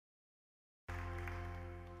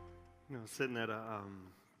Sitting at a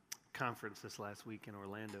conference this last week in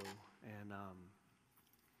Orlando, and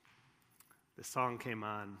this song came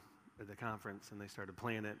on at the conference, and they started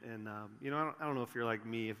playing it. And I don't know if you're like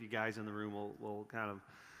me, if you guys in the room will kind of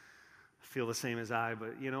feel the same as I.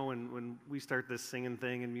 But when we start this singing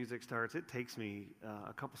thing and music starts, it takes me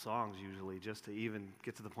a couple songs usually just to even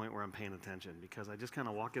get to the point where I'm paying attention, because I just kind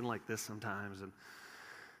of walk in like this sometimes,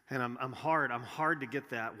 and I'm hard to get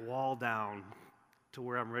that wall down to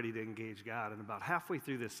where I'm ready to engage God. And about halfway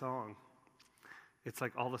through this song, it's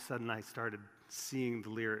like all of a sudden I started seeing the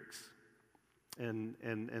lyrics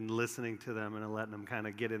and listening to them and letting them kind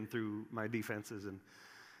of get in through my defenses,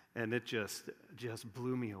 and it just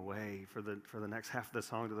blew me away for the next half of the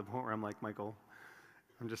song, to the point where I'm like, Michael,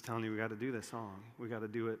 I'm just telling you, we got to do this song. We got to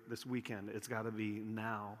do it this weekend. It's got to be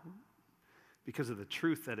now, because of the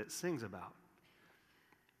truth that it sings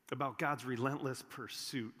about God's relentless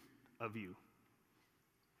pursuit of you.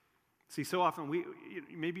 See, so often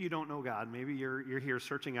maybe you don't know God. Maybe you're here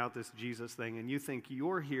searching out this Jesus thing, and you think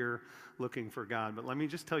you're here looking for God. But let me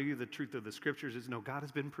just tell you, the truth of the scriptures is, no, God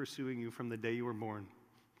has been pursuing you from the day you were born.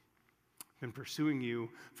 Been pursuing you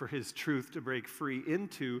for his truth to break free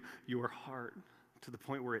into your heart, to the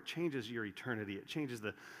point where it changes your eternity. It changes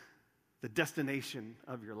the destination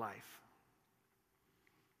of your life.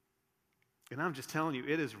 And I'm just telling you,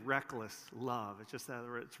 it is reckless love. It's just that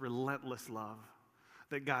it's relentless love.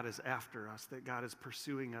 That God is after us, that God is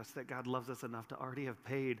pursuing us, that God loves us enough to already have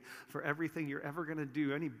paid for everything you're ever going to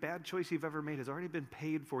do. Any bad choice you've ever made has already been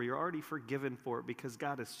paid for. You're already forgiven for it, because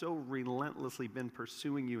God has so relentlessly been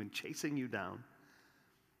pursuing you and chasing you down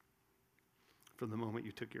from the moment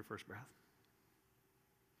you took your first breath.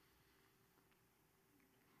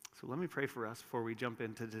 So let me pray for us before we jump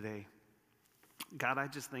into today. God, I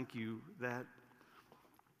just thank you that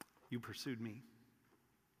you pursued me,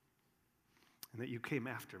 and that you came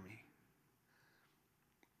after me,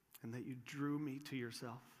 and that you drew me to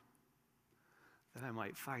yourself, that I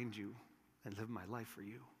might find you and live my life for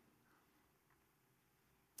you.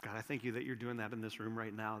 God, I thank you that you're doing that in this room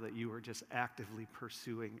right now, that you are just actively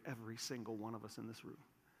pursuing every single one of us in this room.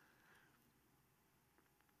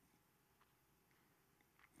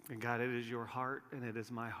 And God, it is your heart and it is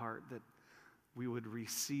my heart that we would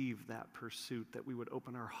receive that pursuit, that we would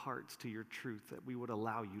open our hearts to your truth, that we would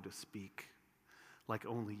allow you to speak like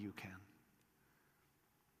only you can.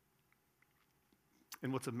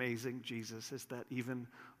 And what's amazing, Jesus, is that even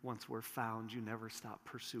once we're found, you never stop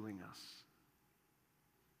pursuing us.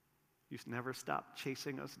 You never stop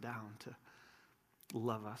chasing us down to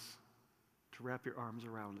love us, to wrap your arms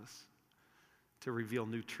around us, to reveal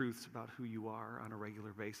new truths about who you are on a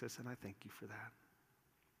regular basis, and I thank you for that.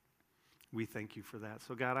 We thank you for that.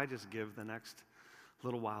 So God, I just give the next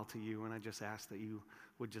little while to you, and I just ask that you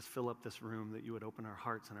would just fill up this room, that you would open our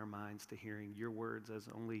hearts and our minds to hearing your words as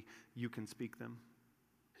only you can speak them.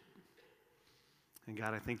 And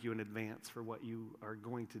God, I thank you in advance for what you are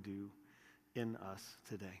going to do in us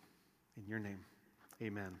today. In your name,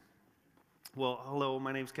 amen. Well, hello,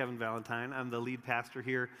 my name's Kevin Valentine. I'm the lead pastor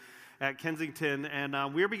here at Kensington,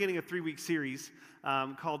 and we're beginning a 3-week series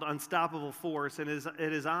called Unstoppable Force, and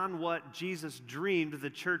it is on what Jesus dreamed the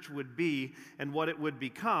church would be and what it would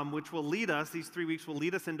become, which will lead us, these 3 weeks will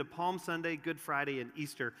lead us into Palm Sunday, Good Friday, and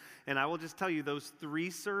Easter. And I will just tell you, those 3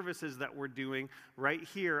 services that we're doing right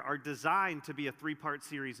here are designed to be a 3-part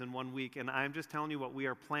series in 1 week, and I'm just telling you what we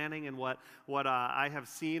are planning and what I have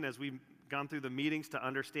seen as we've gone through the meetings to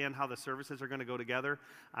understand how the services are going to go together.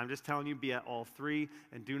 I'm just telling you, be at all 3,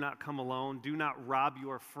 and do not come alone. Do not rob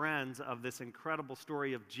your friends of this incredible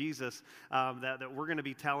story of Jesus that we're going to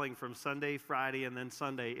be telling from Sunday, Friday, and then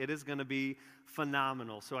Sunday. It is going to be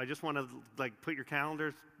phenomenal. So I just want to put your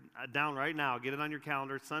calendars down right now. Get it on your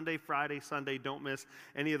calendar. Sunday, Friday, Sunday. Don't miss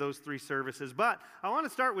any of those 3 services. But I want to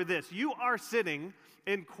start with this. You are sitting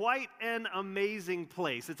in quite an amazing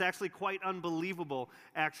place. It's actually quite unbelievable,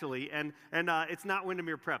 actually. And it's not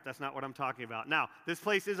Windermere Prep. That's not what I'm talking about. Now, this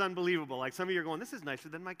place is unbelievable. Like some of you are going, this is nicer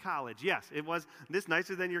than my college. Yes, it was this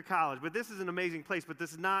nicer than your college. But this is an amazing place. But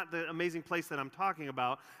this is not the amazing place that I'm talking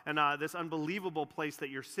about. And this unbelievable place that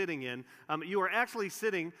you're sitting in. You are actually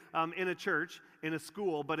sitting in a church, in a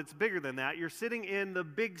school, but it's bigger than that. You're sitting in the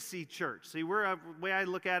Big C Church. See, the way I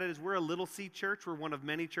look at it is we're a little C church. We're one of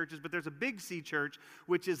many churches, but there's a Big C Church,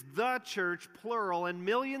 which is the church, plural, and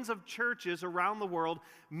millions of churches around the world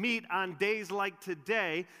meet on days like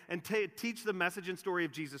today and teach the message and story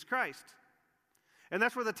of Jesus Christ. And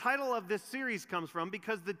that's where the title of this series comes from,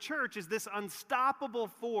 because the church is this unstoppable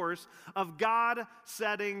force of God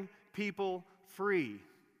setting people free.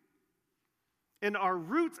 And our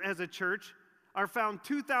roots as a church are found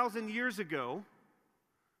 2,000 years ago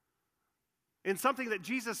in something that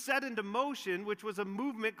Jesus set into motion, which was a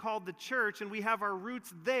movement called the church, and we have our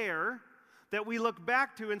roots there that we look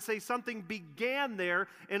back to and say something began there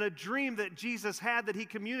in a dream that Jesus had that he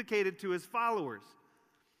communicated to his followers.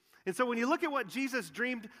 And so when you look at what Jesus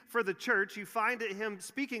dreamed for the church, you find him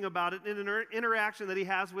speaking about it in an interaction that he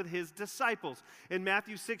has with his disciples. In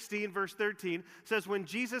Matthew 16, verse 13, says, when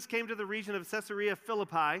Jesus came to the region of Caesarea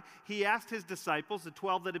Philippi, he asked his disciples, the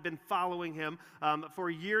 12 that had been following him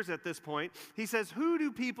for years at this point, he says, who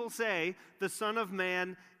do people say the Son of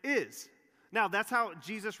Man is? Now, that's how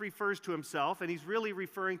Jesus refers to himself, and he's really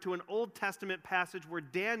referring to an Old Testament passage where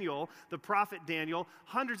Daniel, the prophet Daniel,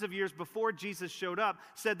 hundreds of years before Jesus showed up,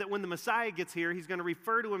 said that when the Messiah gets here, he's going to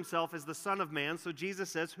refer to himself as the Son of Man. So Jesus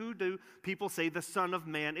says, who do people say the Son of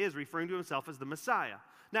Man is, referring to himself as the Messiah?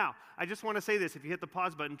 Now, I just want to say this. If you hit the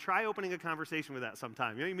pause button, try opening a conversation with that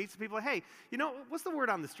sometime. You meet some people, hey, what's the word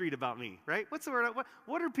on the street about me, right? What's the word?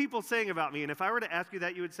 What are people saying about me? And if I were to ask you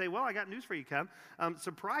that, you would say, well, I got news for you, Kev.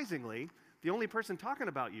 Surprisingly, the only person talking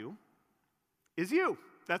about you is you.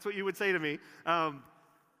 That's what you would say to me.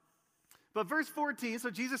 But verse 14, so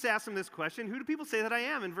Jesus asked him this question, who do people say that I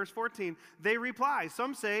am? In verse 14, they reply.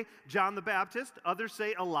 Some say John the Baptist, others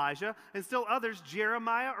say Elijah, and still others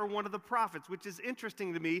Jeremiah or one of the prophets, which is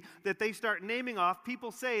interesting to me that they start naming off. People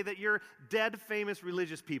say that you're dead, famous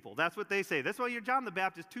religious people. That's what they say. That's why you're John the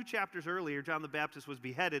Baptist. 2 chapters earlier, John the Baptist was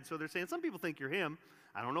beheaded, so they're saying some people think you're him.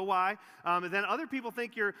 I don't know why. And then other people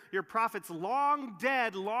think you're prophets long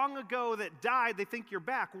dead, long ago that died. They think you're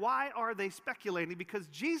back. Why are they speculating? Because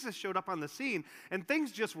Jesus showed up on the scene, and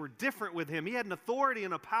things just were different with him. He had an authority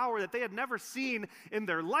and a power that they had never seen in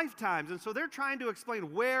their lifetimes. And so they're trying to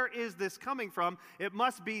explain, where is this coming from? It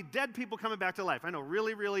must be dead people coming back to life. I know,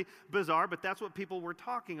 really, really bizarre, but that's what people were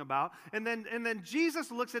talking about. And then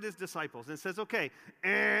Jesus looks at his disciples and says, okay,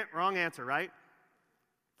 wrong answer, right?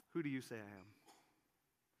 Who do you say I am?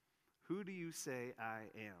 Who do you say I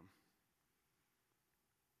am?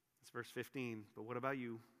 It's verse 15. But what about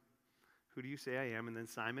you? Who do you say I am? And then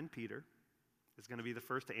Simon Peter is going to be the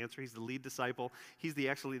first to answer. He's the lead disciple. He's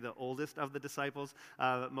actually the oldest of the disciples.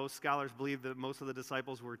 Most scholars believe that most of the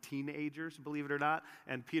disciples were teenagers, believe it or not.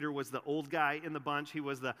 And Peter was the old guy in the bunch. He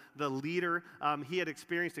was the leader. He had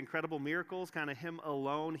experienced incredible miracles, kind of him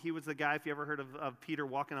alone. He was the guy, if you ever heard of Peter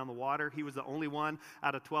walking on the water, he was the only one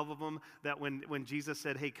out of 12 of them that when Jesus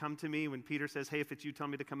said, hey, come to me, when Peter says, hey, if it's you, tell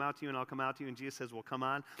me to come out to you, and I'll come out to you, and Jesus says, well, come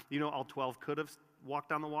on. All 12 could have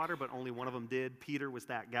walked on the water, but only one of them did. Peter was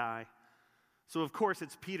that guy. So, of course,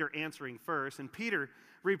 it's Peter answering first. And Peter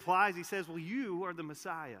replies, he says, well, you are the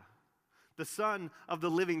Messiah, the Son of the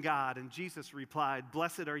living God. And Jesus replied,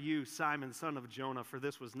 blessed are you, Simon, son of Jonah, for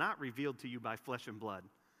this was not revealed to you by flesh and blood.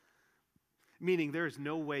 Meaning there is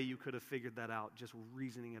no way you could have figured that out just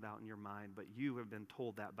reasoning it out in your mind, but you have been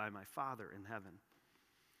told that by my Father in heaven.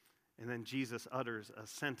 And then Jesus utters a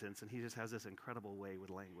sentence, and he just has this incredible way with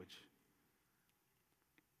language.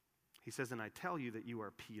 He says, and I tell you that you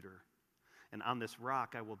are Peter. And on this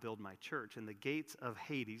rock I will build my church, and the gates of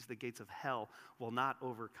Hades, the gates of hell, will not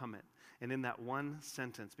overcome it. And in that one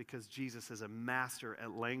sentence, because Jesus is a master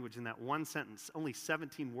at language, in that one sentence, only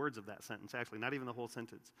 17 words of that sentence, actually, not even the whole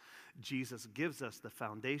sentence, Jesus gives us the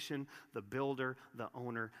foundation, the builder, the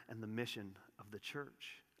owner, and the mission of the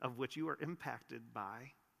church, of which you are impacted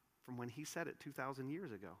by from when he said it 2,000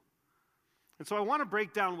 years ago. And so I want to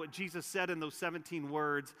break down what Jesus said in those 17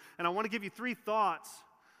 words, and I want to give you 3 thoughts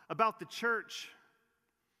about the church,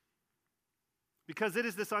 because it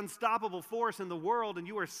is this unstoppable force in the world, and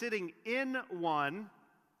you are sitting in one.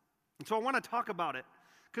 And so I want to talk about it,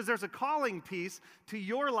 because there's a calling piece to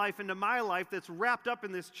your life and to my life that's wrapped up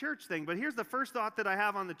in this church thing. But here's the first thought that I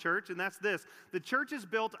have on the church, and that's this. The church is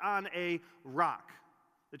built on a rock.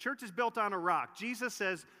 The church is built on a rock. Jesus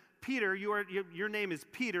says, Peter, your name is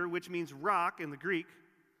Peter, which means rock in the Greek.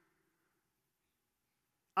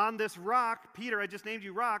 On this rock, Peter, I just named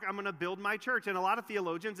you rock, I'm going to build my church. And a lot of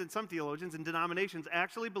theologians and some theologians and denominations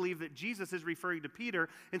actually believe that Jesus is referring to Peter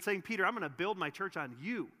and saying, Peter, I'm going to build my church on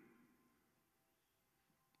you.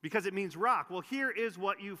 Because it means rock. Well, here is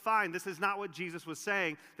what you find. This is not what Jesus was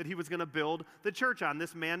saying that he was going to build the church on.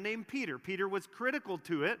 This man named Peter. Peter was critical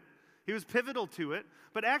to it. He was pivotal to it.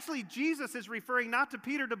 But actually, Jesus is referring not to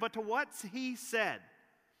Peter, but to what he said.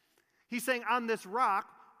 He's saying, on this rock,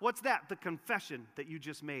 what's that? The confession that you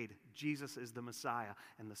just made. Jesus is the Messiah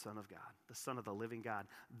and the Son of God, the Son of the living God.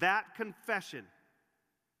 That confession,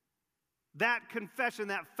 that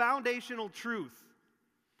foundational truth,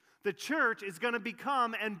 the church is going to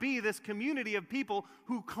become and be this community of people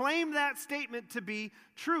who claim that statement to be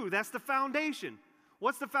true. That's the foundation.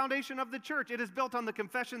 What's the foundation of the church? It is built on the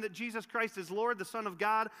confession that Jesus Christ is Lord, the Son of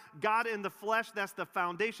God, God in the flesh. That's the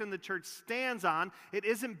foundation the church stands on. It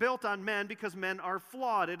isn't built on men because men are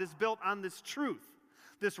flawed. It is built on this truth,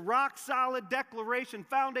 this rock-solid declaration,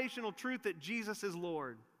 foundational truth that Jesus is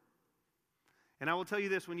Lord. And I will tell you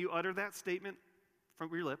this, when you utter that statement from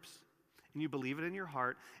your lips, and you believe it in your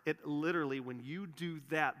heart, it literally, when you do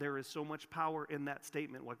that, there is so much power in that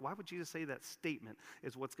statement. Like, why would Jesus say that statement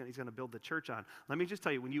is he's going to build the church on? Let me just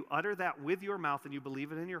tell you, when you utter that with your mouth and you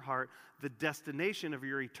believe it in your heart, the destination of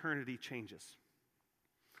your eternity changes.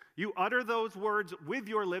 You utter those words with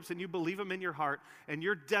your lips and you believe them in your heart, and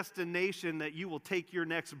your destination that you will take your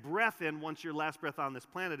next breath in once your last breath on this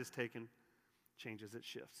planet is taken changes. It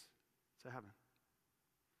shifts to heaven.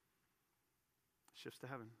 It shifts to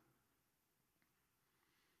heaven.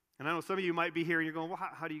 And I know some of you might be here and you're going, well,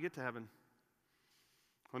 how do you get to heaven?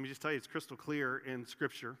 Let me just tell you, it's crystal clear in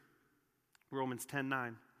Scripture. Romans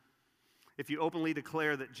 10:9. If you openly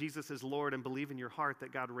declare that Jesus is Lord and believe in your heart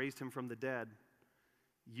that God raised him from the dead,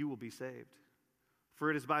 you will be saved.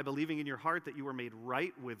 For it is by believing in your heart that you are made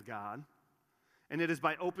right with God, and it is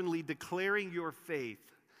by openly declaring your faith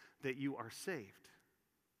that you are saved.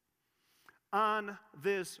 On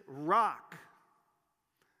this rock,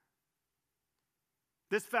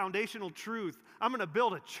 this foundational truth, I'm going to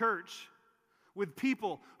build a church with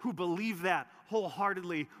people who believe that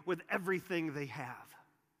wholeheartedly with everything they have.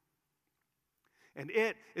 And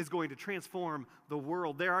it is going to transform the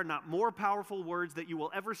world. There are not more powerful words that you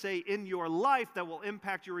will ever say in your life that will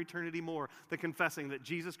impact your eternity more than confessing that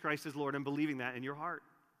Jesus Christ is Lord and believing that in your heart.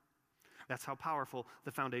 That's how powerful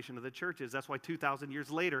the foundation of the church is. That's why 2,000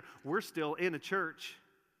 years later, we're still in a church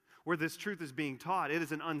where this truth is being taught. It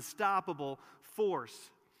is an unstoppable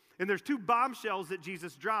force. And there's two bombshells that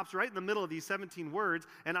Jesus drops right in the middle of these 17 words,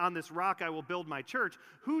 and on this rock I will build my church.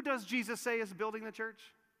 Who does Jesus say is building the church?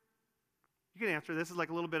 You can answer this. It's like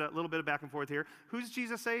a little bit of back and forth here. Who does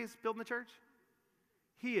Jesus say is building the church?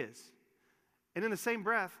 He is. And in the same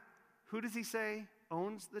breath, who does he say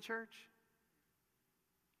owns the church?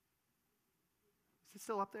 Is it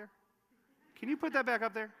still up there? Can you put that back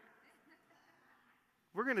up there?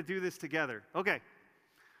 We're going to do this together. Okay.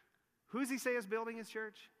 Who does he say is building his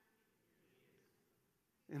church?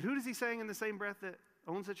 And who does he say in the same breath that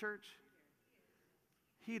owns the church?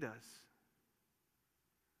 He does.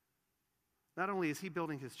 Not only is he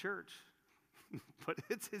building his church, but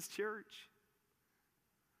it's his church.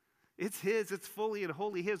 It's his. It's fully and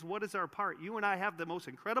wholly his. What is our part? You and I have the most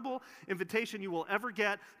incredible invitation you will ever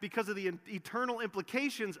get because of the eternal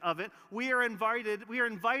implications of it. We are invited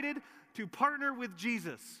to partner with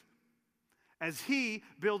Jesus as he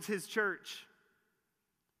builds his church.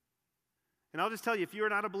 And I'll just tell you, if you're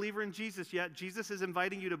not a believer in Jesus yet, Jesus is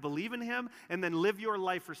inviting you to believe in him and then live your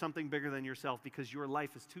life for something bigger than yourself, because your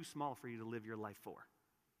life is too small for you to live your life for.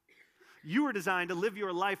 You were designed to live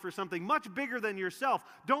your life for something much bigger than yourself.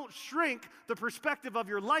 Don't shrink the perspective of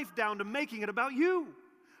your life down to making it about you.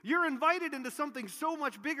 You're invited into something so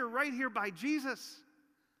much bigger right here by Jesus.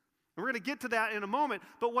 And we're going to get to that in a moment.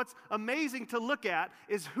 But what's amazing to look at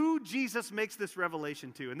is who Jesus makes this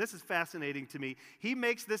revelation to. And this is fascinating to me. He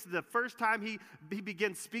makes this the first time he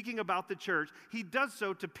begins speaking about the church. He does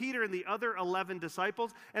so to Peter and the other 11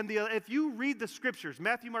 disciples. And if you read the scriptures,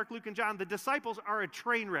 Matthew, Mark, Luke, and John, the disciples are a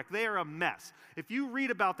train wreck. They are a mess. If you read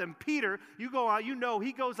about them, Peter, he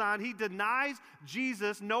goes on, he denies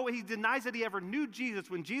Jesus. No, he denies that he ever knew Jesus.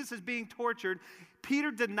 When Jesus is being tortured, Peter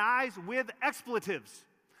denies with expletives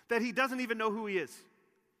that he doesn't even know who he is.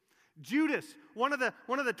 Judas, one of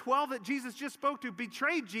the 12 that Jesus just spoke to,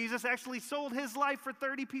 betrayed Jesus, actually sold his life for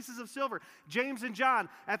 30 pieces of silver. James and John,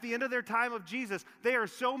 at the end of their time of Jesus, they are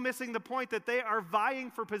so missing the point that they are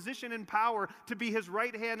vying for position and power to be his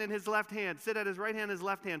right hand and his left hand, sit at his right hand and his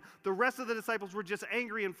left hand. The rest of the disciples were just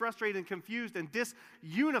angry and frustrated and confused and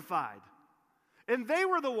disunified. And they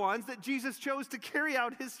were the ones that Jesus chose to carry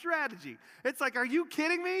out his strategy. It's like, are you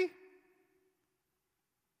kidding me?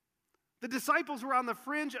 The disciples were on the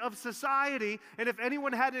fringe of society, and if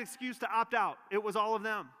anyone had an excuse to opt out, it was all of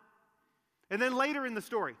them. And then later in the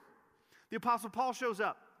story, the Apostle Paul shows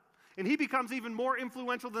up, and he becomes even more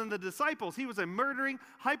influential than the disciples. He was a murdering,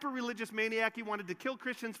 hyper-religious maniac. He wanted to kill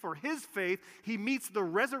Christians for his faith. He meets the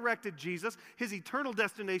resurrected Jesus. His eternal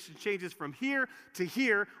destination changes from here to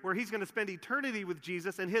here, where he's going to spend eternity with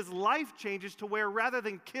Jesus, and his life changes to where rather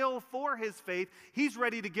than kill for his faith, he's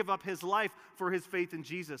ready to give up his life for his faith in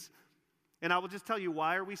Jesus. And I will just tell you,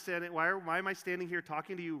 why am I standing here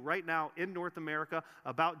talking to you right now in North America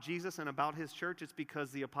about Jesus and about his church? It's because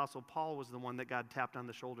the Apostle Paul was the one that God tapped on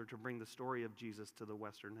the shoulder to bring the story of Jesus to the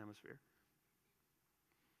Western Hemisphere.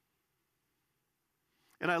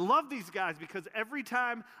 And I love these guys because every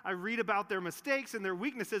time I read about their mistakes and their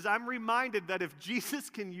weaknesses, I'm reminded that if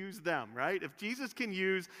Jesus can use them, right? If Jesus can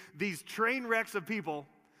use these train wrecks of people,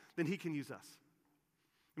 then he can use us.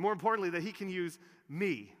 And more importantly, that he can use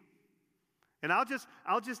me. And I'll just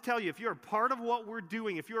tell you, if you're a part of what we're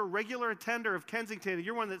doing, if you're a regular attender of Kensington, and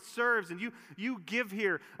you're one that serves and you give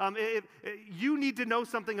here, you need to know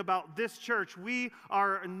something about this church. We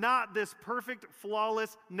are not this perfect,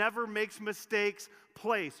 flawless, never makes mistakes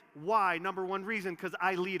place. Why? Number one reason, because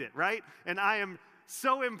I lead it, right? And I am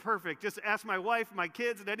so imperfect. Just ask my wife, my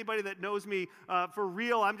kids, and anybody that knows me for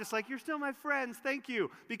real. I'm just like, you're still my friends, thank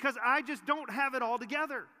you. Because I just don't have it all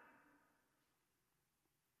together.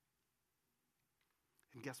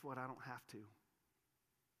 And guess what? I don't have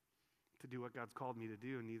to do what God's called me to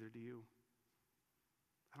do, and neither do you.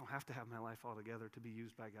 I don't have to have my life all together to be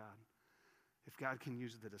used by God. If God can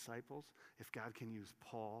use the disciples, if God can use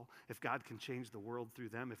Paul, if God can change the world through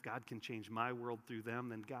them, if God can change my world through them,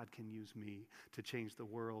 then God can use me to change the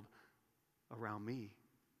world around me.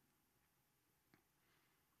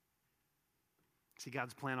 See,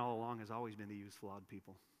 God's plan all along has always been to use flawed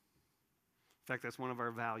people. In fact, that's one of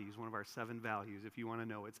our values, one of our 7 values. If you want to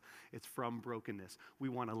know, it's from brokenness. We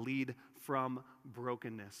want to lead from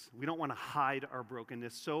brokenness. We don't want to hide our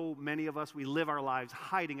brokenness. So many of us, we live our lives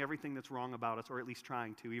hiding everything that's wrong about us, or at least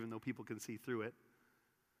trying to, even though people can see through it.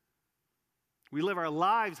 We live our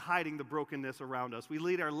lives hiding the brokenness around us. We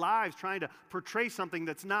lead our lives trying to portray something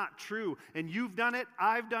that's not true. And you've done it,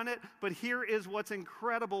 I've done it, but here is what's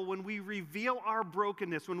incredible. When we reveal our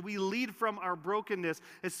brokenness, when we lead from our brokenness,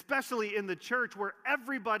 especially in the church where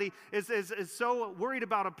everybody is so worried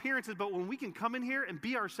about appearances, but when we can come in here and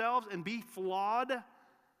be ourselves and be flawed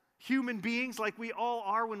human beings like we all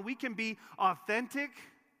are, when we can be authentic,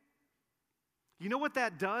 you know what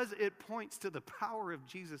that does? It points to the power of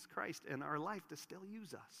Jesus Christ in our life to still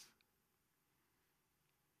use us.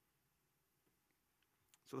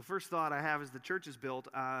 So the first thought I have is the church is built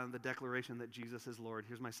on the declaration that Jesus is Lord.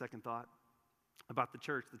 Here's my second thought about the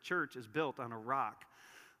church. The church is built on a rock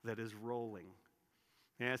that is rolling.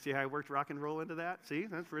 Yeah, see how I worked rock and roll into that? See,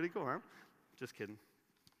 that's pretty cool, huh? Just kidding.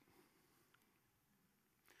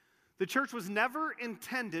 The church was never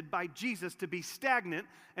intended by Jesus to be stagnant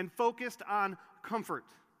and focused on comfort.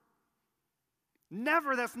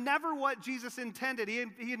 Never. That's never what Jesus intended.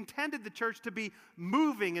 He intended the church to be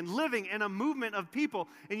moving and living in a movement of people.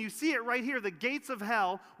 And you see it right here. The gates of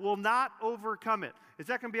hell will not overcome it. Is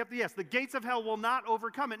that going to be up to yes? The gates of hell will not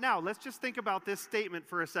overcome it. Now, let's just think about this statement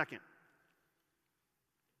for a second.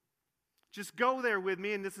 Just go there with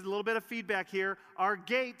me, and this is a little bit of feedback here. Are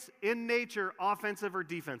gates in nature offensive or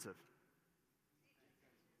defensive?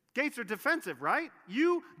 Gates are defensive, right?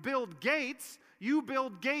 You build gates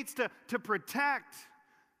to protect.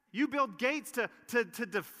 You build gates to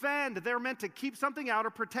defend. They're meant to keep something out or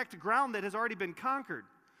protect ground that has already been conquered.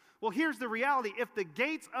 Well, here's the reality. If the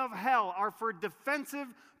gates of hell are for defensive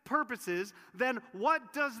purposes, then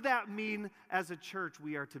what does that mean as a church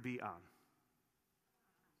we are to be on?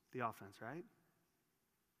 The offense, right?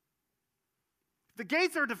 If the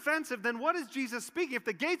gates are defensive, then what is Jesus speaking? If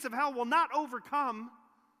the gates of hell will not overcome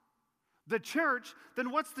the church,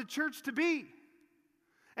 then what's the church to be?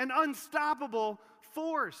 An unstoppable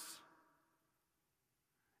force.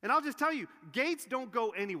 And I'll just tell you, gates don't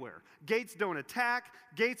go anywhere. Gates don't attack.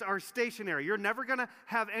 Gates are stationary. You're never going to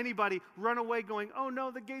have anybody run away going, oh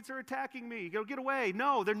no, the gates are attacking me. Go get away.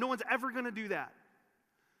 No one's ever going to do that.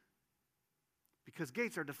 Because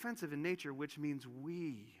gates are defensive in nature, which means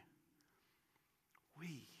we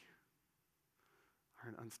are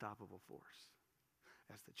an unstoppable force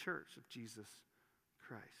as the church of Jesus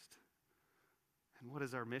Christ. And what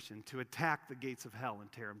is our mission? To attack the gates of hell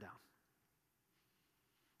and tear them down.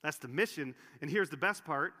 That's the mission. And here's the best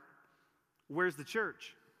part. Where's the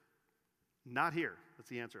church? Not here. That's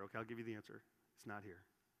the answer. Okay, I'll give you the answer. It's not here.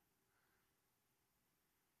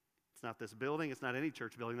 It's not this building. It's not any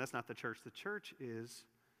church building. That's not the church. The church is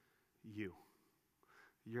you.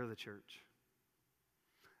 You're the church.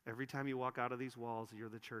 Every time you walk out of these walls, you're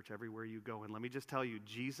the church everywhere you go. And let me just tell you,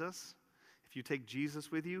 Jesus, if you take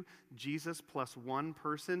Jesus with you, Jesus plus one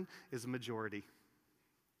person is a majority.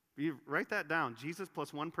 You write that down. Jesus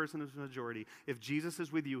plus one person is a majority. If Jesus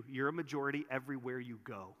is with you, you're a majority everywhere you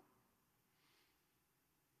go.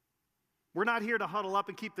 We're not here to huddle up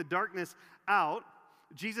and keep the darkness out.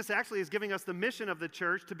 Jesus actually is giving us the mission of the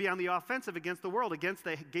church to be on the offensive against the world, against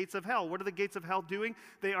the gates of hell. What are the gates of hell doing?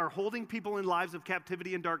 They are holding people in lives of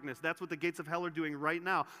captivity and darkness. That's what the gates of hell are doing right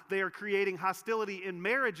now. They are creating hostility in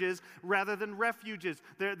marriages rather than refuges.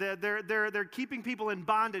 They're keeping people in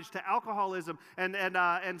bondage to alcoholism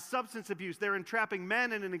and substance abuse. They're entrapping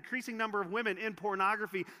men and an increasing number of women in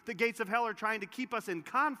pornography. The gates of hell are trying to keep us in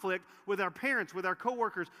conflict with our parents, with our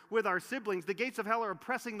coworkers, with our siblings. The gates of hell are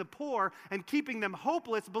oppressing the poor and keeping them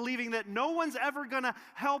hopeless, believing that no one's ever going to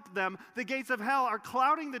help them. The gates of hell are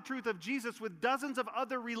clouding the truth of Jesus with dozens of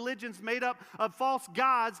other religions made up of false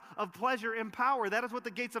gods of pleasure and power. That is what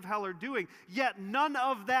the gates of hell are doing. Yet none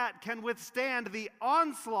of that can withstand the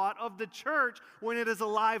onslaught of the church when it is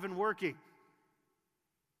alive and working.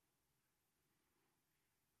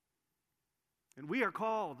 And we are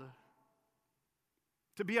called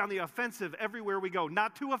to be on the offensive everywhere we go,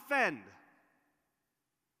 not to offend,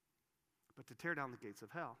 but to tear down the gates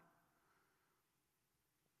of hell.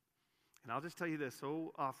 And I'll just tell you this,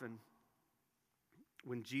 so often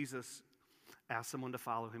when Jesus asked someone to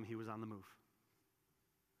follow him, he was on the move.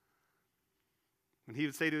 When he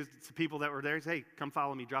would say to people that were there, he'd say, hey, come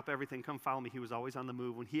follow me, drop everything, come follow me. He was always on the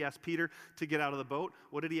move. When he asked Peter to get out of the boat,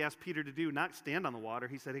 what did he ask Peter to do? Not stand on the water.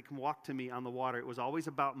 He said, hey, come walk to me on the water. It was always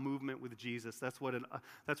about movement with Jesus. That's what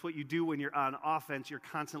you do when you're on offense. You're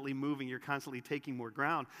constantly moving. You're constantly taking more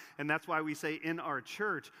ground. And that's why we say in our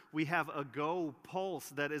church, we have a go pulse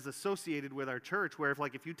that is associated with our church, where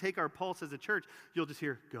if you take our pulse as a church, you'll just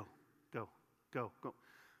hear go, go, go, go,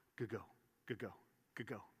 go, go, go, go, go,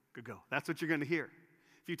 go. Go. That's what you're going to hear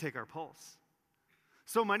if you take our pulse.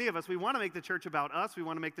 So many of us, we want to make the church about us. We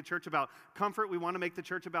want to make the church about comfort. We want to make the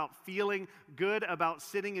church about feeling good, about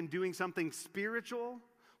sitting and doing something spiritual.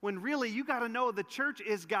 When really, you got to know the church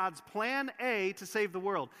is God's plan A to save the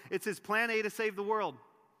world. It's his plan A to save the world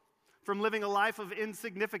from living a life of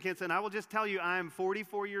insignificance. And I will just tell you, I am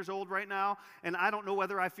 44 years old right now, and I don't know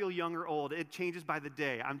whether I feel young or old. It changes by the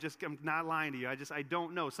day. I'm not lying to you. I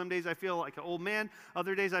don't know. Some days I feel like an old man.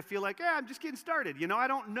 Other days I feel like, I'm just getting started. I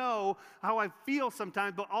don't know how I feel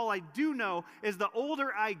sometimes, but all I do know is the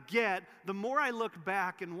older I get, the more I look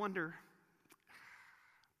back and wonder,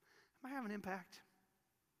 am I having an impact?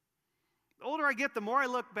 The older I get, the more I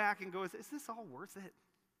look back and go, is this all worth it?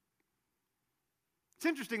 It's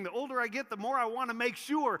interesting, the older I get, the more I want to make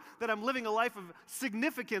sure that I'm living a life of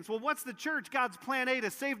significance. Well, what's the church? God's plan A to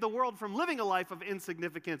save the world from living a life of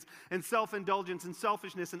insignificance and self-indulgence and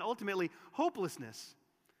selfishness and ultimately hopelessness.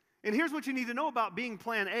 And here's what you need to know about being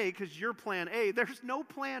plan A, because you're plan A. There's no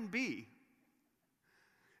plan B.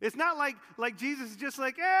 It's not like Jesus is just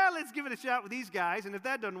like, let's give it a shot with these guys, and if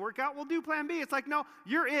that doesn't work out, we'll do plan B. It's like, no,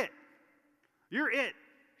 you're it. You're it.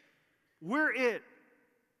 We're it.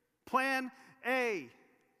 Plan A.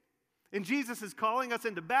 And Jesus is calling us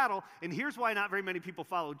into battle, and here's why not very many people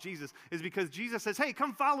follow Jesus, is because Jesus says, hey,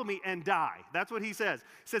 come follow me and die. That's what he says.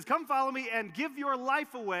 He says, come follow me and give your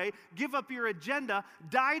life away, give up your agenda,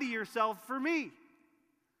 die to yourself for me.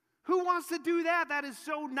 Who wants to do that? That is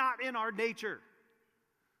so not in our nature.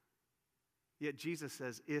 Yet Jesus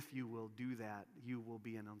says, if you will do that, you will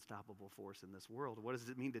be an unstoppable force in this world. What does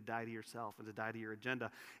it mean to die to yourself and to die to your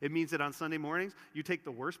agenda? It means that on Sunday mornings, you take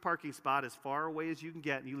the worst parking spot as far away as you can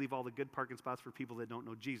get, and you leave all the good parking spots for people that don't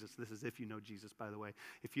know Jesus. This is if you know Jesus, by the way.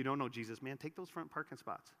 If you don't know Jesus, man, take those front parking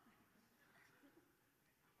spots.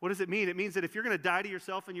 What does it mean? It means that if you're going to die to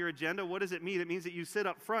yourself and your agenda, what does it mean? It means that you sit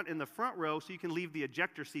up front in the front row so you can leave the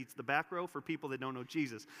ejector seats, the back row, for people that don't know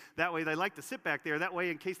Jesus. That way, they like to sit back there. That way,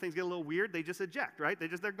 in case things get a little weird, they just eject, right?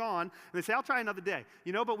 They're gone. And they say, I'll try another day.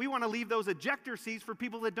 But we want to leave those ejector seats for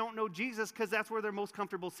people that don't know Jesus because that's where they're most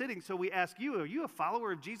comfortable sitting. So we ask you, are you a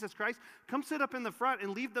follower of Jesus Christ? Come sit up in the front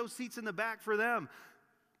and leave those seats in the back for them.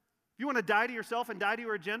 If you want to die to yourself and die to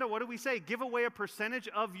your agenda, what do we say? Give away a percentage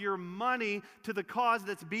of your money to the cause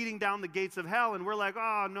that's beating down the gates of hell. And we're like,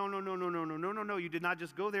 no, you did not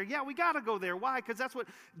just go there. Yeah, we got to go there. Why? Because that's what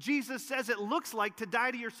Jesus says it looks like to die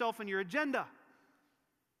to yourself and your agenda.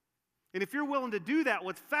 And if you're willing to do that,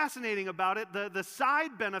 what's fascinating about it, the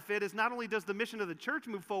side benefit is not only does the mission of the church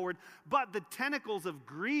move forward, but the tentacles of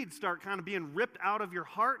greed start kind of being ripped out of your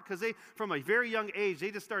heart because they, from a very young age,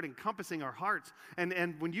 they just start encompassing our hearts.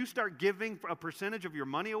 And when you start giving a percentage of your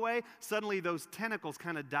money away, suddenly those tentacles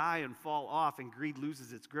kind of die and fall off and greed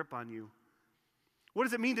loses its grip on you. What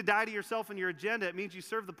does it mean to die to yourself and your agenda? It means you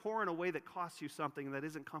serve the poor in a way that costs you something that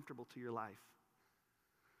isn't comfortable to your life.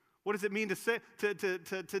 What does it mean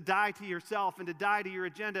to die to yourself and to die to your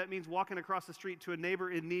agenda? It means walking across the street to a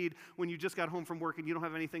neighbor in need when you just got home from work and you don't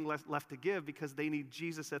have anything left to give because they need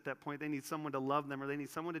Jesus at that point. They need someone to love them, or they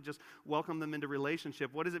need someone to just welcome them into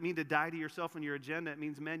relationship. What does it mean to die to yourself and your agenda? It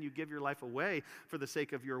means, men, you give your life away for the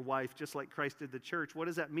sake of your wife, just like Christ did the church. What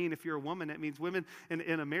does that mean if you're a woman? It means, women,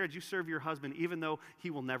 in a marriage, you serve your husband even though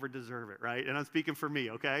he will never deserve it, right? And I'm speaking for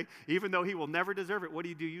me, okay? Even though he will never deserve it, what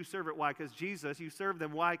do? You serve it. Why? Because Jesus, you serve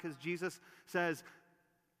them. Why? Because Jesus says,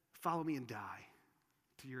 follow me and die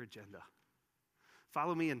to your agenda.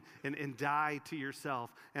 Follow me and die to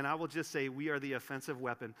yourself. And I will just say, we are the offensive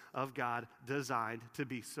weapon of God, designed to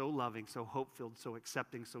be so loving, so hope-filled, so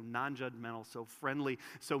accepting, so non-judgmental, so friendly,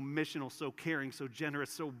 so missional, so caring, so generous,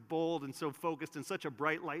 so bold, and so focused, and such a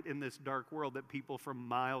bright light in this dark world that people from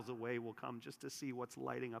miles away will come just to see what's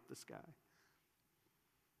lighting up the sky.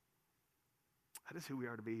 That is who we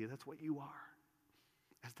are to be. That's what you are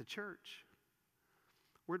as the church.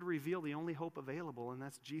 We're to reveal the only hope available, and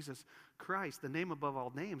that's Jesus Christ, the name above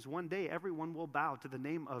all names. One day, everyone will bow to the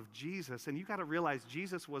name of Jesus. And you got to realize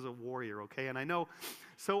Jesus was a warrior, okay? And I know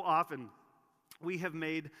so often we have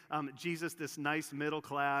made Jesus this nice middle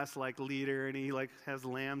class leader, and he has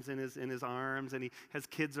lambs in his arms, and he has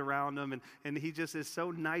kids around him, and he just is so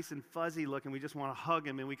nice and fuzzy looking. We just want to hug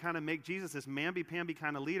him, and we kind of make Jesus this mamby-pamby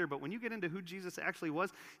kind of leader. But when you get into who Jesus actually was,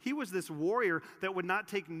 he was this warrior that would not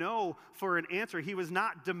take no for an answer. He was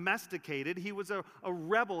not domesticated. He was a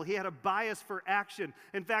rebel. He had a bias for action.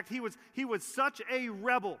 In fact, he was such a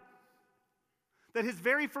rebel that his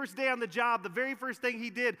very first day on the job, the very first thing he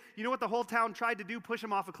did, you know what the whole town tried to do? Push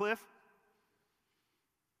him off a cliff?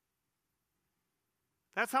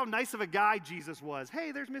 That's how nice of a guy Jesus was.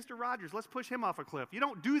 Hey, there's Mr. Rogers. Let's push him off a cliff. You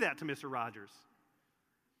don't do that to Mr. Rogers.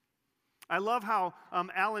 I love how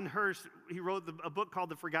Alan Hirsch, he wrote a book called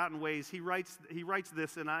The Forgotten Ways. He writes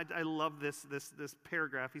this, and I love this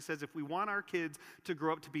paragraph. He says, if we want our kids to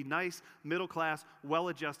grow up to be nice, middle class,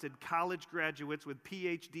 well-adjusted college graduates with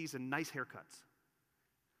PhDs and nice haircuts,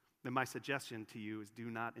 then my suggestion to you is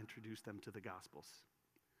do not introduce them to the Gospels,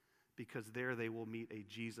 because there they will meet a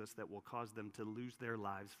Jesus that will cause them to lose their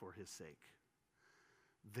lives for his sake.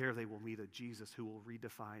 There they will meet a Jesus who will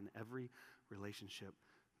redefine every relationship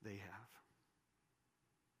they have.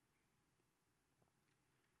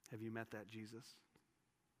 Have you met that Jesus?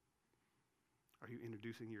 Are you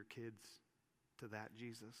introducing your kids to that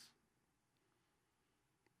Jesus?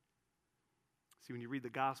 See, when you read the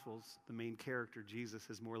Gospels, the main character, Jesus,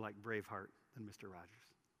 is more like Braveheart than Mr. Rogers.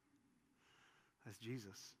 That's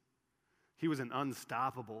Jesus. He was an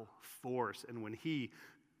unstoppable force, and when he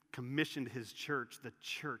commissioned his church, the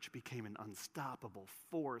church became an unstoppable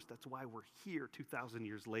force. That's why we're here 2,000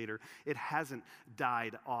 years later. It hasn't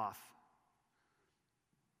died off.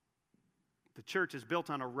 The church is built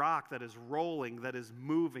on a rock that is rolling, that is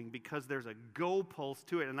moving, because there's a go pulse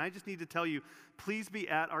to it. And I just need to tell you, please be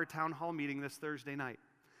at our town hall meeting this Thursday night.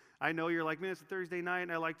 I know you're like, man, it's a Thursday night,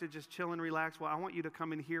 and I like to just chill and relax. Well, I want you to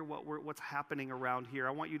come and hear what's happening around here.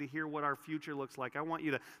 I want you to hear what our future looks like. I want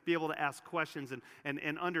you to be able to ask questions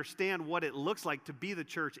and understand what it looks like to be the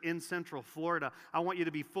church in Central Florida. I want you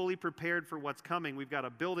to be fully prepared for what's coming. We've got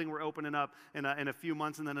a building we're opening up in a few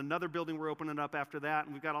months, and then another building we're opening up after that,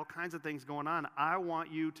 and we've got all kinds of things going on. I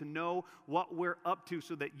want you to know what we're up to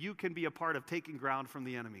so that you can be a part of taking ground from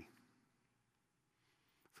the enemy.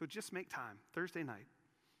 So just make time, Thursday night.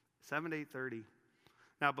 7 to 8:30.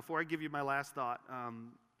 Now, before I give you my last thought,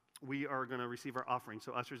 we are going to receive our offering.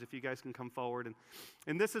 So ushers, if you guys can come forward.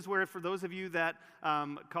 And this is where, for those of you that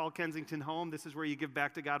call Kensington home, this is where you give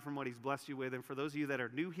back to God from what he's blessed you with. And for those of you that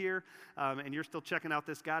are new here and you're still checking out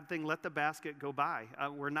this God thing, let the basket go by.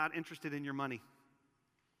 We're not interested in your money.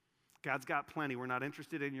 God's got plenty. We're not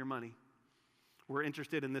interested in your money. We're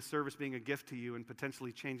interested in this service being a gift to you and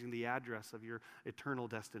potentially changing the address of your eternal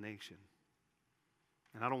destination.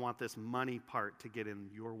 And I don't want this money part to get in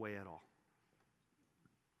your way at all.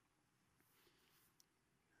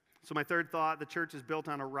 So my third thought, the church is built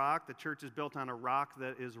on a rock. The church is built on a rock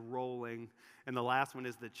that is rolling. And the last one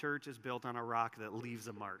is the church is built on a rock that leaves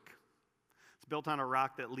a mark. It's built on a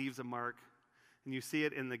rock that leaves a mark. And you see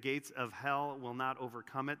it in the gates of hell will not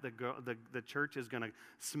overcome it. The church is going to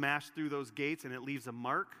smash through those gates, and it leaves a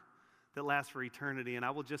mark that lasts for eternity. And I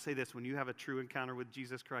will just say this, when you have a true encounter with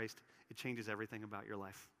Jesus Christ, it changes everything about your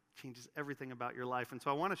life. It changes everything about your life. And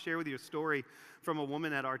so I want to share with you a story from a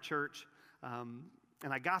woman at our church.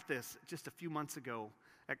 And I got this just a few months ago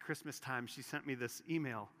at Christmas time. She sent me this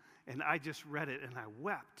email, and I just read it, and I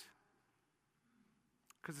wept.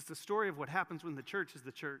 Because it's the story of what happens when the church is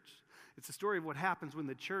the church. It's the story of what happens when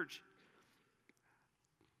the church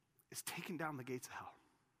is taking down the gates of hell.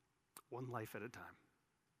 one life at a time.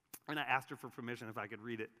 And I asked her for permission if I could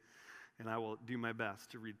read it, and I will do my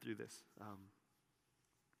best to read through this.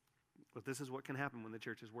 But this is what can happen when the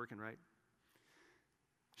church is working, right?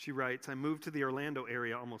 She writes, I moved to the Orlando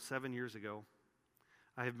area almost 7 years ago.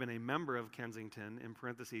 I have been a member of Kensington, in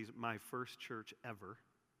parentheses, my first church ever,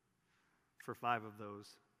 for 5 of those.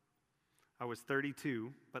 I was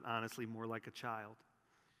 32, but honestly more like a child.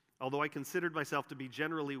 Although I considered myself to be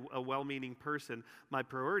generally a well-meaning person, my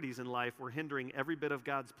priorities in life were hindering every bit of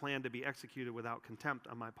God's plan to be executed without contempt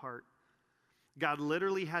on my part. God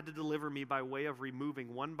literally had to deliver me by way of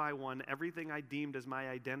removing one by one everything I deemed as my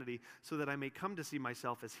identity so that I may come to see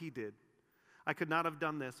myself as He did. I could not have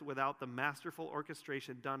done this without the masterful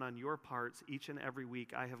orchestration done on your parts each and every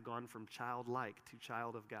week. I have gone from childlike to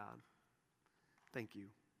child of God. Thank you.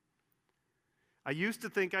 I used to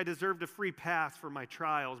think I deserved a free pass for my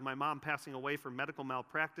trials, my mom passing away from medical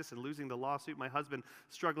malpractice and losing the lawsuit, my husband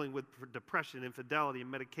struggling with depression, infidelity, and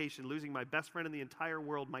medication, losing my best friend in the entire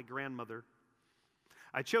world, my grandmother.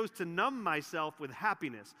 I chose to numb myself with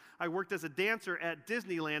happiness. I worked as a dancer at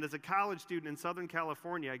Disneyland as a college student in Southern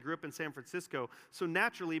California. I grew up in San Francisco, so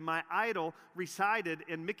naturally my idol resided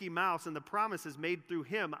in Mickey Mouse and the promises made through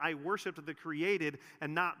him. I worshiped the created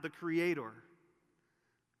and not the creator.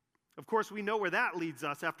 Of course, we know where that leads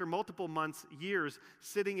us after multiple months, years,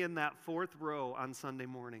 sitting in that 4th row on Sunday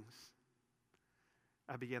mornings.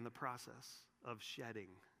 I began the process of shedding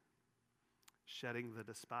the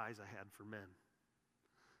despise I had for men,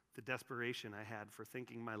 the desperation I had for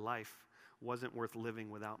thinking my life wasn't worth living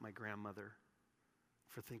without my grandmother,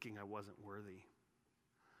 for thinking I wasn't worthy.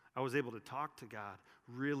 I was able to talk to God,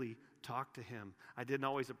 really talk to Him. I didn't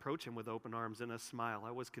always approach Him with open arms and a smile.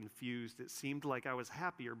 I was confused. It seemed like I was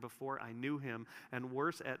happier before I knew Him, and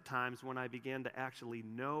worse at times when I began to actually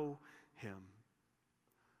know Him.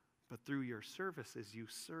 But through your services, you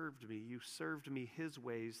served me. You served me His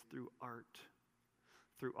ways through art,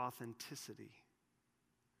 through authenticity.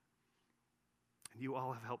 And you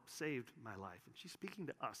all have helped save my life. And she's speaking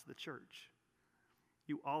to us, the church.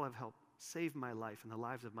 You all have helped save my life and the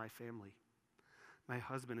lives of my family. My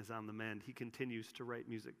husband is on the mend. He continues to write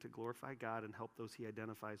music to glorify God and help those he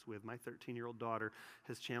identifies with. My 13-year-old daughter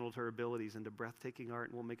has channeled her abilities into breathtaking art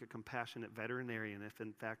and will make a compassionate veterinarian if,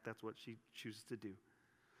 in fact, that's what she chooses to do.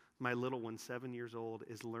 My little one, 7 years old,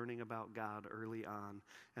 is learning about God early on,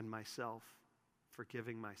 and myself,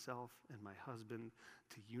 forgiving myself and my husband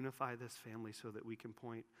to unify this family so that we can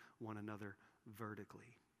point one another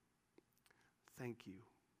vertically. Thank you.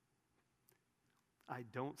 I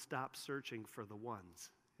don't stop searching for the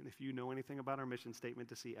ones. And if you know anything about our mission statement,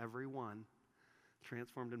 to see everyone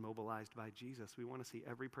transformed and mobilized by Jesus, we want to see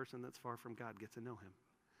every person that's far from God get to know Him.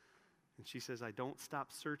 And she says, I don't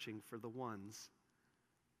stop searching for the ones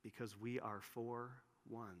because we are 4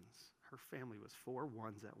 ones. Her family was 4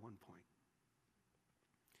 ones at one point.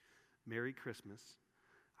 Merry Christmas.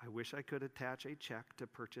 I wish I could attach a check to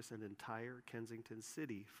purchase an entire Kensington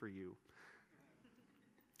city for you.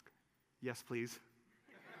 Yes, please.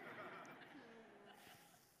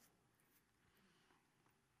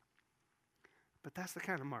 But that's the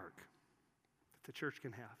kind of mark that the church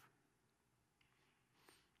can have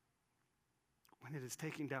when it is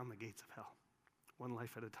taking down the gates of hell, one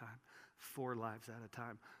life at a time, 4 lives at a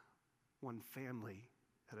time, one family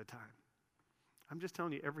at a time. I'm just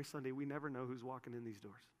telling you, every Sunday, we never know who's walking in these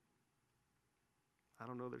doors. I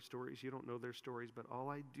don't know their stories. You don't know their stories. But all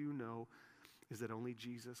I do know is that only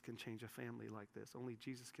Jesus can change a family like this. Only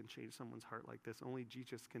Jesus can change someone's heart like this. Only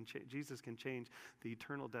Jesus can change the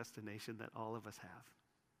eternal destination that all of us have.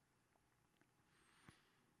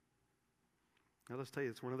 Now, let's tell you,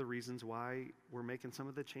 it's one of the reasons why we're making some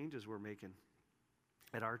of the changes we're making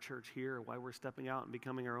at our church here, why we're stepping out and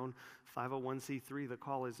becoming our own 501c3. The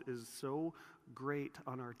call is so great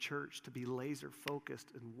on our church to be laser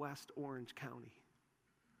focused in West Orange County,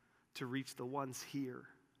 to reach the ones here.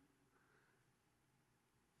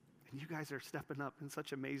 And you guys are stepping up in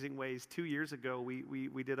such amazing ways. 2 years ago,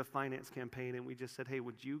 we did a finance campaign, and we just said, hey,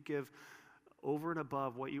 would you give over and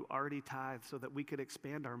above what you already tithe so that we could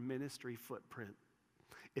expand our ministry footprint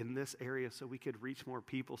in this area, so we could reach more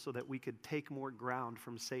people, so that we could take more ground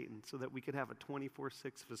from Satan, so that we could have a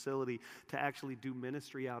 24/6 facility to actually do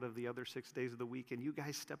ministry out of the other 6 days of the week. And you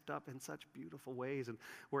guys stepped up in such beautiful ways, and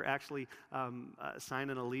we're actually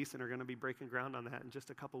signing a lease and are going to be breaking ground on that in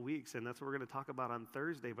just a couple weeks, and that's what we're going to talk about on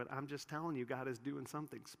Thursday. But I'm just telling you, God is doing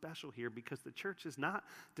something special here, because the church is not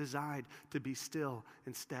designed to be still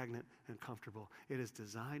and stagnant and comfortable. It is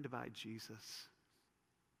designed by Jesus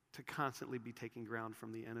to constantly be taking ground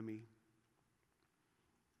from the enemy.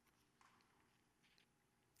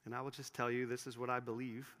 And I will just tell you, this is what I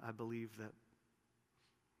believe. I believe that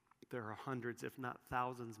there are hundreds, if not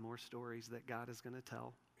thousands, more stories that God is going to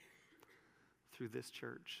tell through this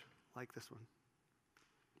church like this one.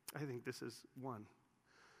 I think this is one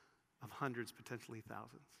of hundreds, potentially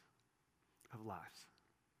thousands, of lives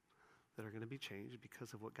that are going to be changed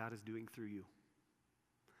because of what God is doing through you.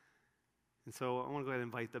 And so I want to go ahead and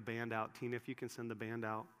invite the band out. Tina, if you can send the band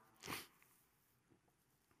out.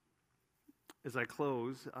 As I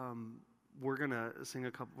close, we're going to sing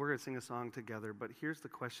a song together, but here's the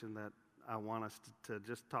question that I want us to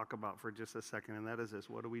just talk about for just a second, and that is this: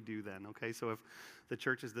 what do we do then? Okay, so if the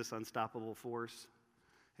church is this unstoppable force,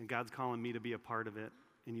 and God's calling me to be a part of it,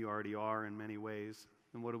 and you already are in many ways,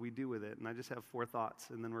 then what do we do with it? And I just have 4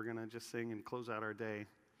 thoughts, and then we're going to just sing and close out our day.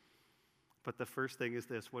 But the first thing is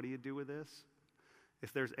this: what do you do with this?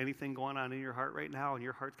 If there's anything going on in your heart right now, and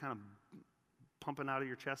your heart's kind of pumping out of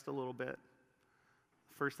your chest a little bit,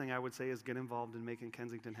 first thing I would say is get involved in making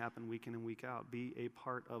Kensington happen week in and week out. Be a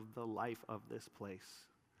part of the life of this place.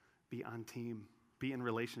 Be on team. Be in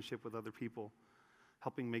relationship with other people,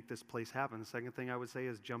 helping make this place happen. The second thing I would say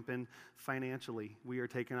is jump in financially. We are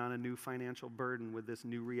taking on a new financial burden with this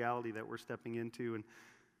new reality that we're stepping into. And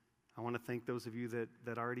I want to thank those of you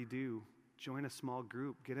that already do. Join a small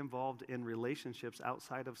group. Get involved in relationships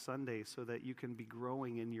outside of Sunday so that you can be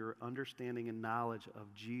growing in your understanding and knowledge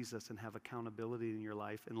of Jesus and have accountability in your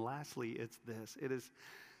life. And lastly, it's this. It is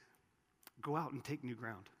go out and take new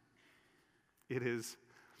ground. It is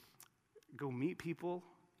go meet people.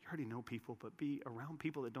 You already know people, but be around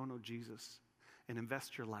people that don't know Jesus and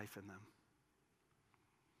invest your life in them.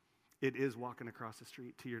 It is walking across the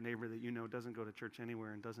street to your neighbor that you know doesn't go to church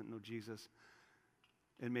anywhere and doesn't know Jesus,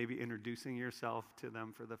 and maybe introducing yourself to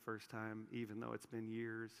them for the first time, even though it's been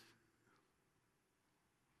years.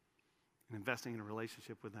 And investing in a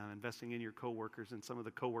relationship with them, investing in your coworkers, and some of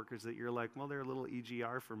the coworkers that you're like, well, they're a little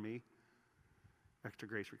EGR for me. Extra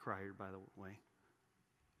grace required, by the way.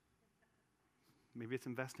 Maybe it's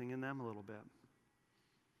investing in them a little bit.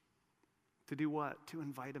 To do what? To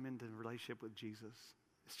invite them into a relationship with Jesus.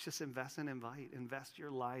 It's just invest and invite. Invest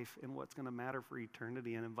your life in what's going to matter for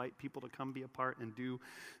eternity and invite people to come be a part and do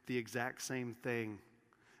the exact same thing.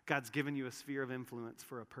 God's given you a sphere of influence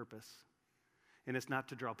for a purpose. And it's not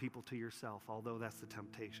to draw people to yourself, although that's the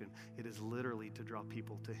temptation. It is literally to draw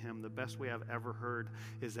people to Him. The best way I've ever heard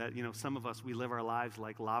is that, some of us, we live our lives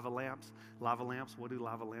like lava lamps. Lava lamps, what do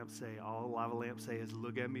lava lamps say? All lava lamps say is,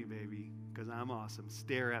 look at me, baby, because I'm awesome.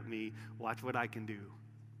 Stare at me. Watch what I can do.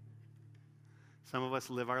 Some of us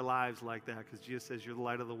live our lives like that because Jesus says you're the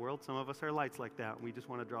light of the world. Some of us are lights like that. We just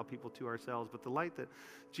want to draw people to ourselves. But the light that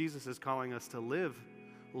Jesus is calling us to live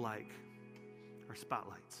like are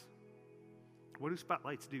spotlights. What do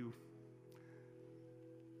spotlights do?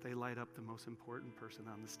 They light up the most important person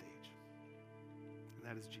on the stage, and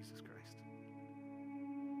that is Jesus Christ.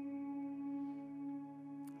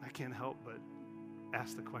 I can't help but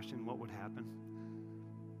ask the question, what would happen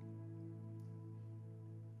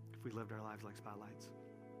if we lived our lives like spotlights?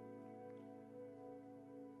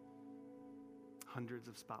 Hundreds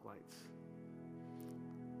of spotlights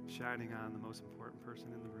shining on the most important person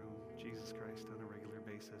in the room, Jesus Christ, on a regular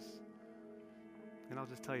basis. And I'll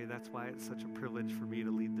just tell you, that's why it's such a privilege for me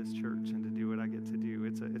to lead this church and to do what I get to do.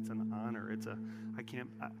 It's an honor.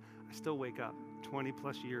 I still wake up 20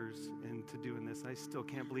 plus years into doing this. I still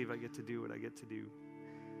can't believe I get to do what I get to do.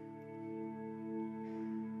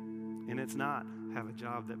 And it's not have a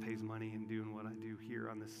job that pays money and doing what I do here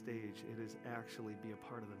on this stage. It is actually be a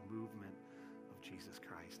part of the movement of Jesus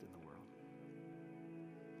Christ in the world.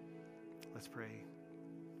 Let's pray.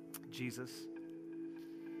 Jesus,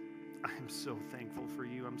 I am so thankful for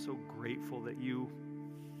you. I'm so grateful that you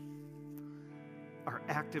are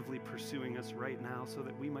actively pursuing us right now so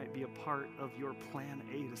that we might be a part of your plan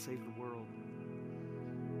A to save the world.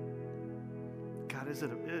 God,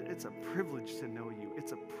 it's a privilege to know you.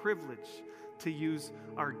 It's a privilege to use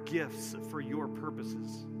our gifts for your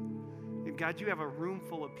purposes. And God, you have a room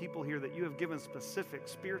full of people here that you have given specific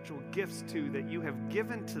spiritual gifts to, that you have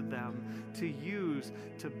given to them to use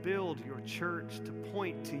to build your church, to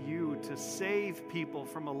point to you, to save people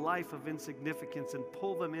from a life of insignificance and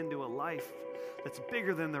pull them into a life that's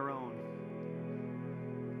bigger than their own.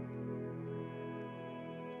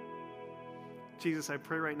 Jesus, I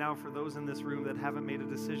pray right now for those in this room that haven't made a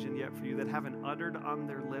decision yet for you, that haven't uttered on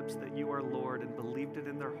their lips that you are Lord and believed it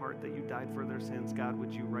in their heart that you died for their sins. God,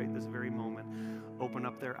 would you right this very moment open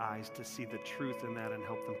up their eyes to see the truth in that and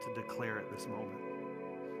help them to declare it this moment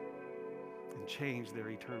and change their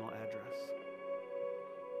eternal address.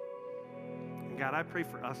 And God, I pray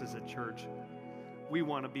for us as a church we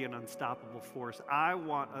want to be an unstoppable force. I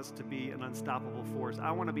want us to be an unstoppable force.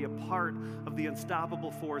 I want to be a part of the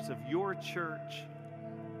unstoppable force of your church.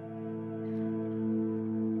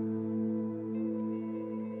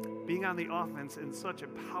 Being on the offense in such a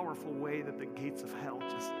powerful way that the gates of hell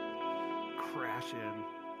just crash in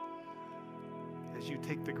as you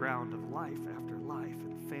take the ground of life after life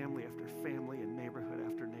and family after family and neighborhood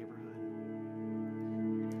after neighborhood,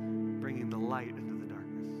 bringing the light into the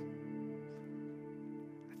darkness.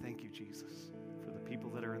 I thank you, Jesus, for the people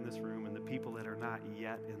that are in this room and the people that are not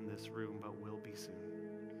yet in this room but will be soon.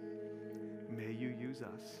 May you use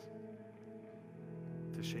us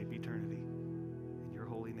to shape eternity.